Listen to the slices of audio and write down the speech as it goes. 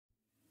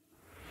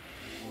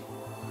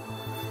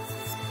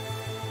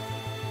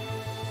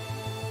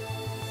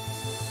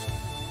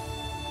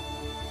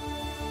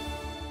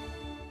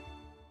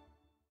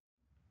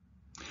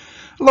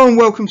Hello and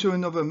welcome to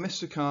another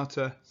Mr.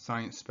 Carter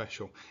Science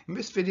Special. In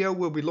this video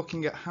we'll be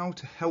looking at how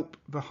to help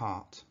the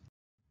heart.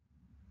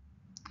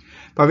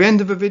 By the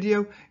end of the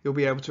video you'll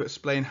be able to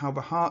explain how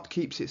the heart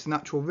keeps its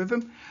natural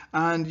rhythm,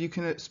 and you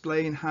can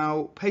explain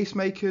how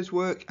pacemakers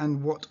work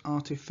and what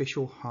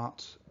artificial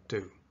hearts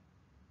do.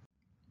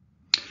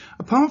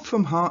 Apart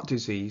from heart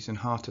disease and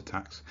heart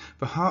attacks,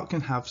 the heart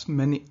can have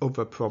many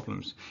other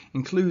problems,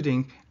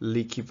 including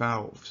leaky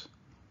valves.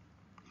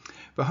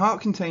 The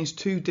heart contains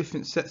two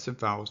different sets of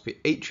valves, the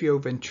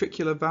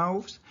atrioventricular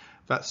valves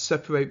that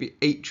separate the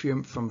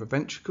atrium from the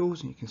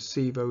ventricles, and you can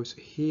see those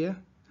here.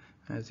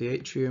 There's the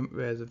atrium,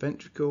 there's the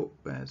ventricle,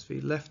 there's the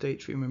left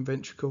atrium and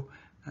ventricle,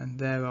 and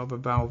there are the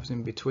valves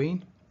in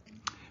between,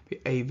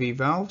 the AV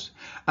valves.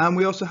 And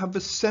we also have the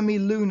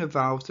semilunar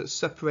valves that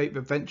separate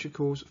the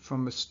ventricles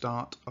from the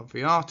start of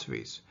the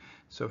arteries.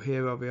 So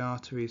here are the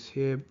arteries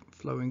here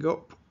flowing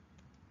up,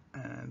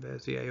 and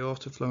there's the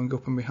aorta flowing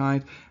up and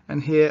behind,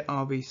 and here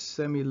are the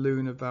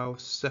semilunar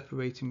valves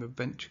separating the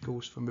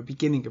ventricles from the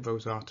beginning of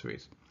those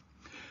arteries.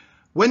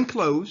 When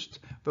closed,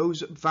 those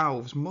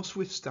valves must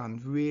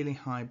withstand really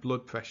high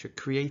blood pressure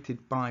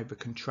created by the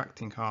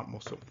contracting heart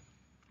muscle.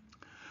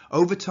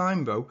 Over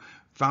time though,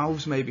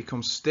 valves may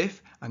become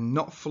stiff and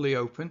not fully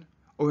open,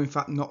 or in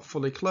fact not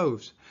fully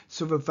closed,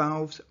 so the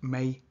valves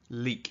may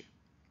leak.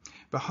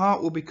 The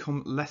heart will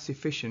become less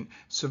efficient,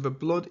 so the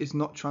blood is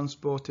not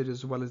transported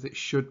as well as it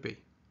should be.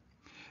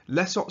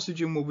 Less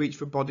oxygen will reach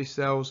the body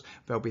cells,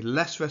 there will be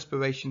less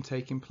respiration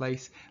taking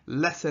place,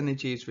 less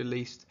energy is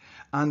released,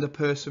 and a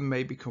person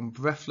may become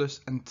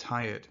breathless and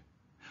tired.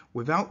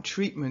 Without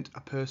treatment,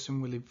 a person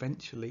will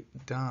eventually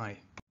die.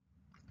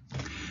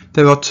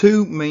 There are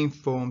two main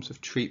forms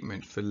of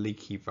treatment for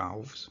leaky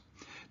valves.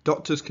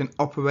 Doctors can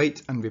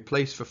operate and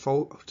replace the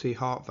faulty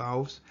heart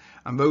valves,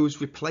 and those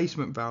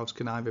replacement valves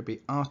can either be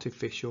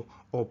artificial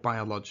or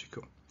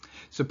biological.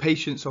 So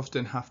patients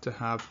often have to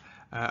have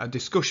a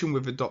discussion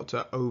with the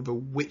doctor over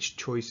which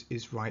choice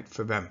is right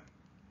for them.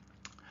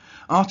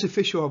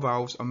 Artificial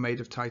valves are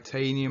made of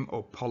titanium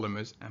or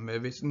polymers, and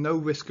there is no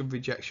risk of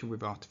rejection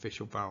with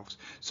artificial valves,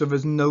 so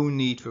there's no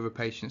need for the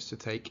patients to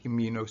take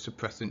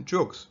immunosuppressant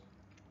drugs.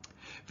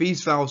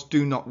 These valves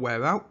do not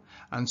wear out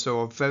and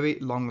so are very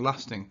long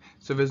lasting,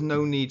 so there's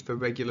no need for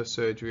regular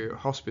surgery at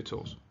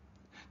hospitals.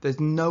 There's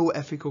no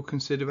ethical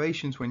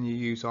considerations when you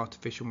use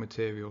artificial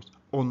materials,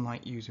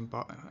 unlike using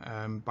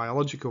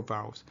biological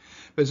valves.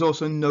 There's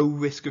also no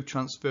risk of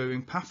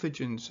transferring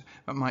pathogens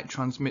that might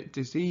transmit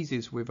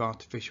diseases with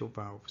artificial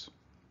valves.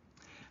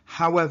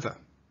 However,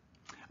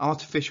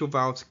 artificial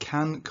valves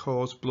can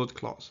cause blood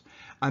clots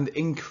and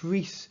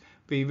increase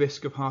the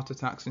risk of heart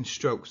attacks and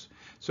strokes,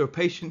 so a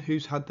patient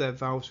who's had their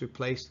valves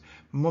replaced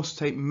must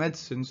take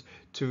medicines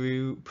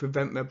to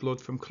prevent their blood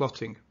from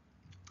clotting.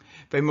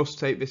 They must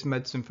take this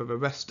medicine for the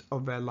rest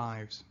of their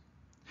lives.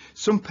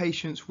 Some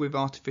patients with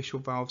artificial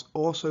valves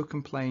also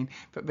complain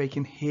that they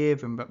can hear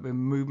them, but the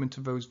movement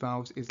of those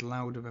valves is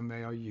louder than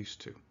they are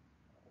used to.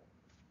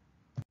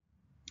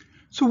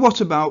 So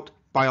what about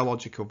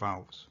biological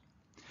valves?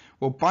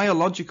 Well,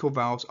 biological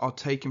valves are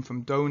taken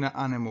from donor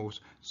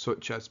animals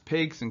such as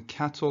pigs and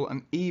cattle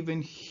and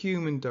even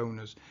human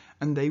donors,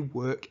 and they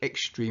work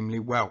extremely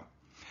well.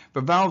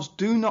 The valves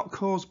do not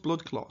cause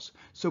blood clots,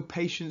 so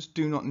patients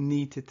do not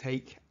need to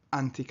take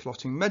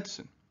anti-clotting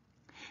medicine.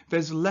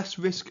 There's less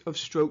risk of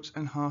strokes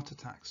and heart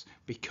attacks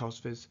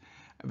because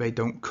they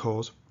don't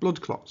cause blood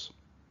clots.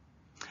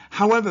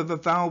 However, the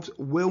valves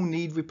will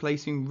need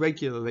replacing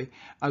regularly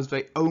as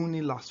they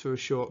only last for a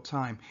short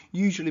time,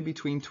 usually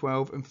between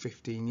 12 and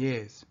 15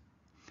 years,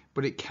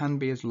 but it can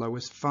be as low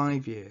as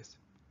 5 years.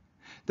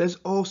 There's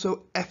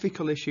also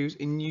ethical issues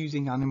in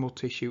using animal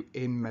tissue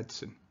in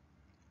medicine.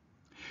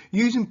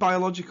 Using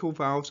biological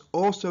valves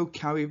also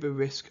carry the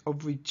risk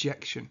of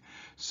rejection,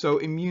 so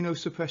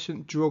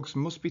immunosuppressant drugs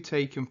must be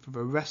taken for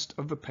the rest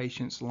of the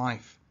patient's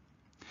life.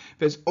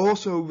 There's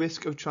also a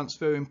risk of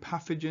transferring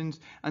pathogens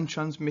and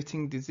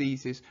transmitting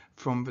diseases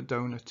from the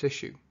donor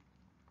tissue.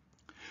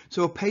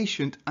 So a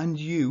patient and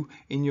you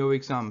in your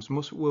exams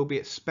will be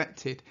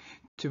expected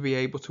to be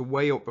able to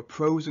weigh up the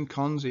pros and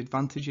cons, the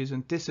advantages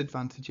and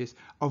disadvantages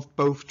of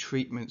both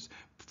treatments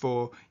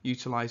for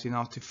utilising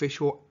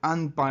artificial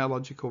and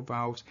biological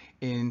valves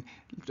in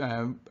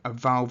a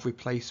valve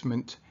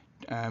replacement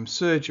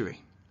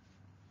surgery.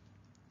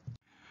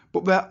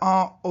 But there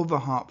are other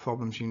heart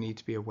problems you need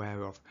to be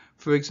aware of.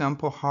 For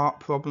example, heart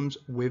problems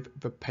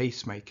with the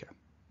pacemaker.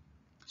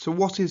 So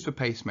what is the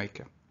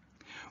pacemaker?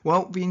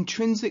 Well, the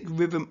intrinsic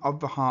rhythm of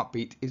the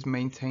heartbeat is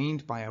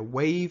maintained by a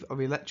wave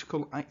of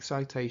electrical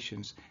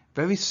excitations,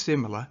 very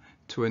similar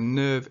to a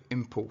nerve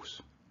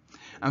impulse.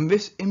 And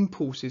this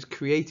impulse is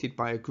created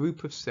by a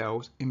group of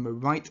cells in the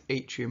right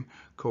atrium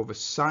called the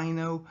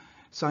sinoatrial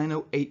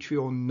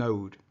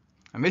node.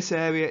 And this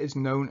area is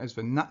known as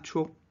the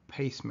natural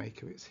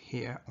pacemaker. It's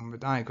here on the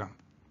diagram.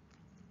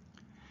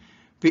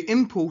 The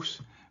impulse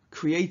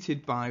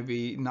created by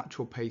the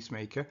natural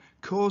pacemaker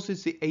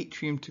causes the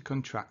atrium to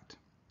contract.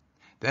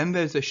 Then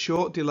there's a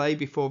short delay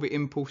before the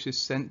impulse is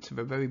sent to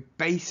the very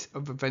base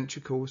of the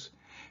ventricles.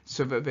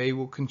 so that they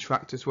will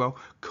contract as well,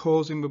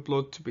 causing the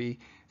blood to be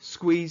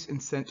squeezed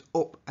and sent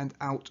up and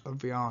out of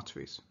the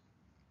arteries.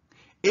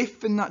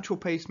 If the natural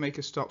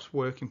pacemaker stops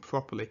working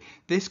properly,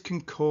 this can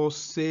cause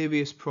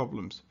serious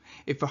problems.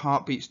 If the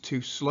heart beats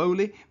too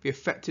slowly, the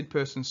affected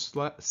person's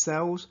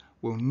cells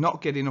will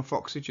not get enough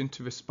oxygen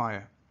to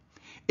respire.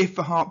 If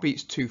the heart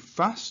beats too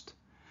fast,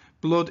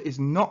 blood is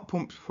not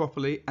pumped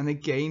properly, and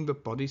again the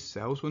body's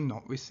cells will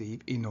not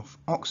receive enough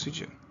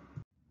oxygen.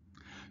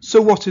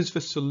 So what is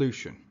the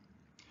solution?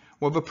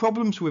 Well, the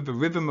problems with the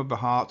rhythm of the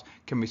heart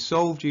can be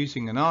solved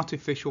using an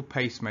artificial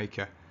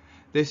pacemaker.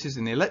 This is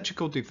an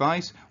electrical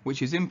device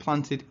which is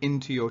implanted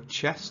into your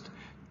chest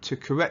to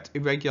correct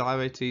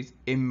irregularities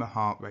in the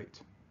heart rate.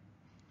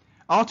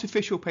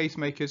 Artificial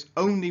pacemakers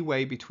only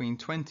weigh between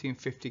 20 and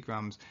 50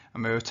 grams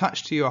and they're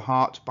attached to your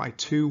heart by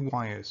 2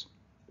 wires.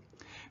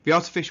 The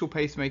artificial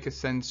pacemaker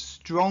sends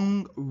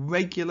strong,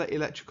 regular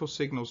electrical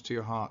signals to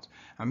your heart,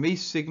 and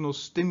these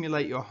signals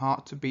stimulate your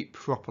heart to beat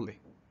properly.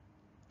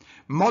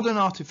 Modern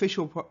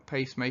artificial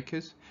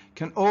pacemakers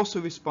can also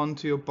respond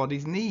to your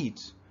body's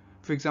needs.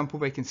 For example,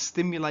 they can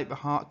stimulate the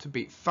heart to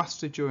beat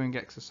faster during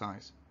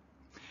exercise.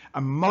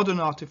 And modern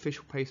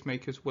artificial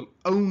pacemakers will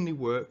only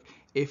work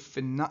if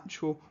the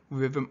natural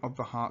rhythm of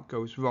the heart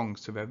goes wrong,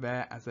 so they're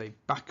there as a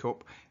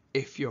backup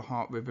if your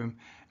heart rhythm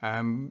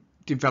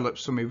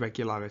develops some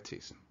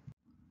irregularities.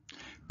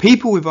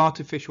 People with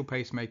artificial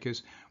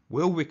pacemakers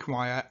will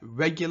require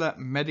regular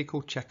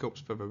medical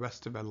checkups for the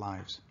rest of their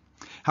lives.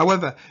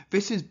 However,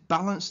 this is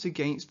balanced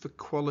against the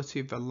quality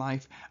of their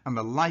life and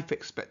the life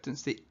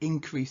expectancy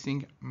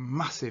increasing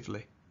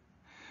massively.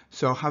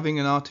 So having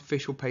an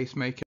artificial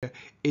pacemaker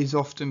is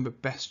often the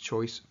best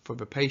choice for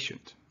the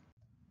patient.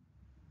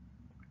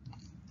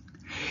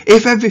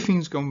 If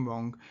everything's gone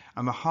wrong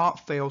and the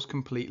heart fails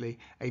completely,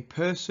 a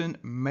person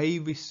may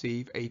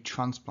receive a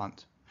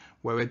transplant,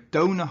 where a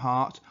donor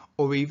heart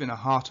or even a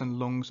heart and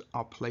lungs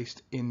are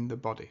placed in the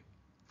body.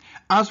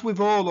 As with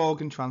all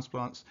organ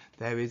transplants,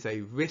 there is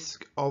a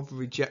risk of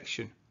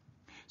rejection,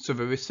 so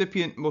the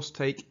recipient must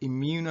take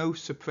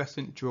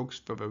immunosuppressant drugs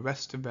for the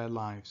rest of their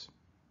lives.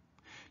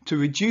 To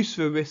reduce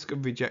the risk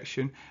of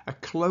rejection, a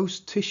close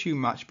tissue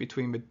match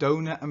between the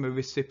donor and the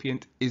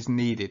recipient is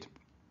needed.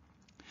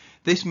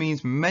 This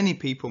means many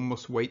people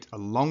must wait a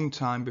long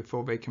time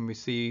before they can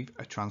receive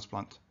a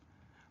transplant.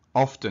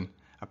 Often,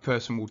 a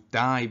person will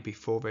die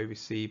before they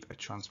receive a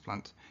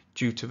transplant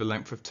due to the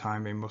length of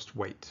time they must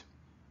wait.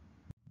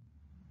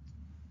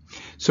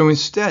 So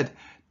instead,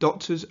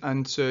 doctors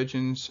and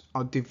surgeons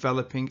are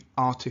developing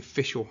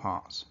artificial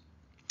hearts.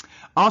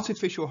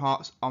 Artificial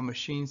hearts are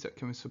machines that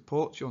can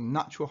support your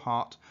natural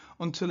heart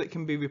until it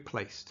can be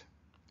replaced.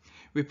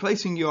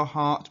 Replacing your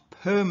heart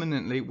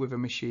permanently with a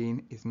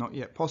machine is not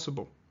yet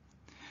possible.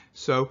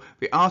 So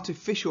the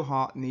artificial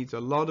heart needs a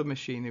lot of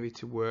machinery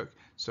to work,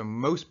 so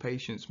most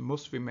patients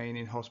must remain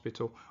in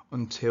hospital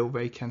until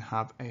they can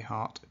have a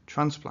heart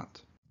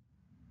transplant.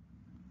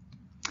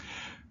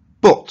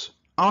 But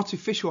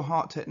artificial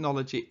heart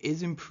technology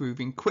is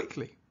improving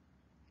quickly.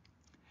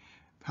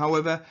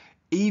 However,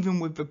 even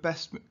with the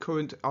best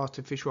current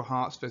artificial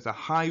hearts, there's a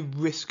high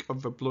risk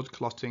of the blood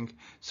clotting,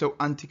 so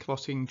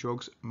anti-clotting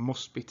drugs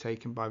must be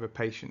taken by the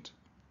patient.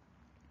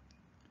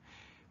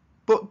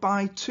 But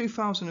by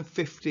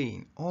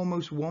 2015,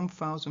 almost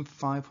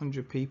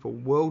 1,500 people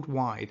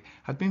worldwide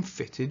had been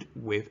fitted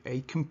with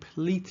a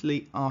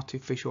completely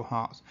artificial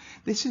heart.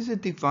 This is a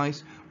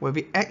device where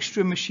the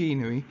extra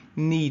machinery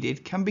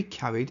needed can be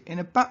carried in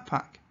a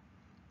backpack.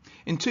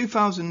 In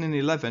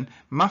 2011,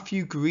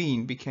 Matthew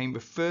Green became the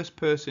first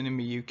person in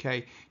the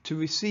UK to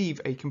receive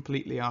a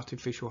completely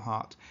artificial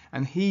heart,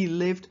 and he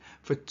lived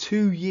for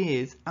 2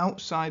 years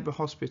outside the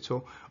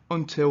hospital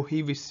until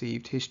he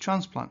received his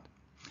transplant.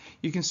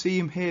 You can see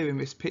him here in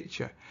this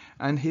picture,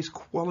 and his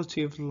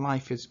quality of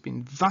life has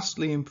been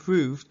vastly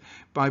improved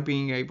by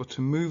being able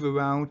to move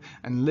around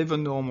and live a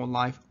normal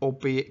life,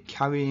 albeit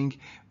carrying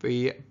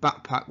the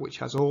backpack which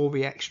has all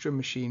the extra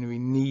machinery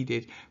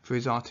needed for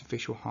his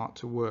artificial heart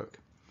to work.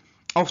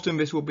 Often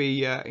this will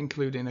be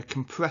including a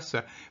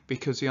compressor,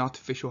 because the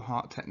artificial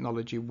heart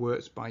technology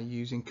works by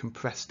using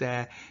compressed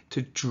air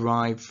to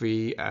drive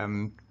the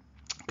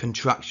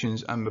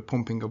contractions and the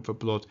pumping of the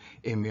blood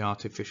in the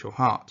artificial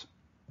heart.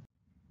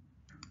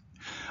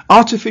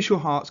 Artificial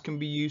hearts can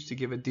be used to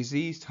give a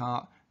diseased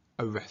heart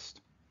a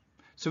rest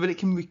so that it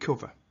can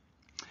recover.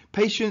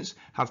 Patients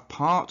have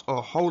part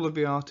or whole of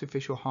the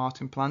artificial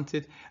heart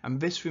implanted, and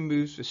this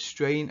removes the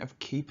strain of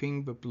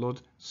keeping the blood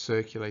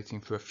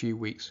circulating for a few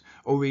weeks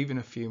or even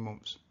a few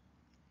months.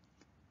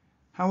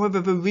 However,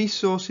 the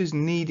resources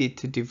needed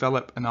to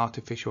develop an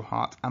artificial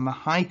heart and the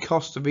high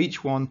cost of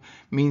each one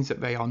means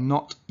that they are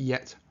not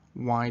yet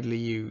widely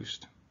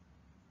used.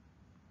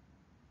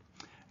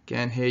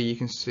 Again, here you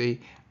can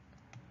see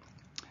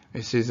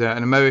this is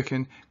an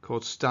American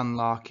called Stan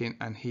Larkin,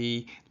 and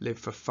he lived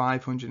for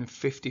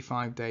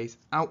 555 days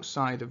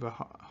outside of a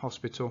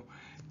hospital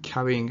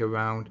carrying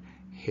around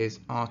his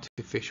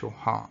artificial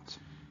heart.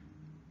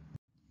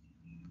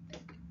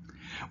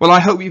 Well, I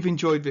hope you've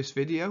enjoyed this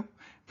video.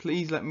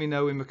 Please let me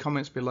know in the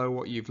comments below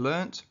what you've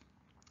learnt.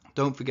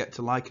 Don't forget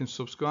to like and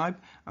subscribe,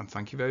 and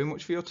thank you very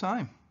much for your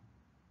time.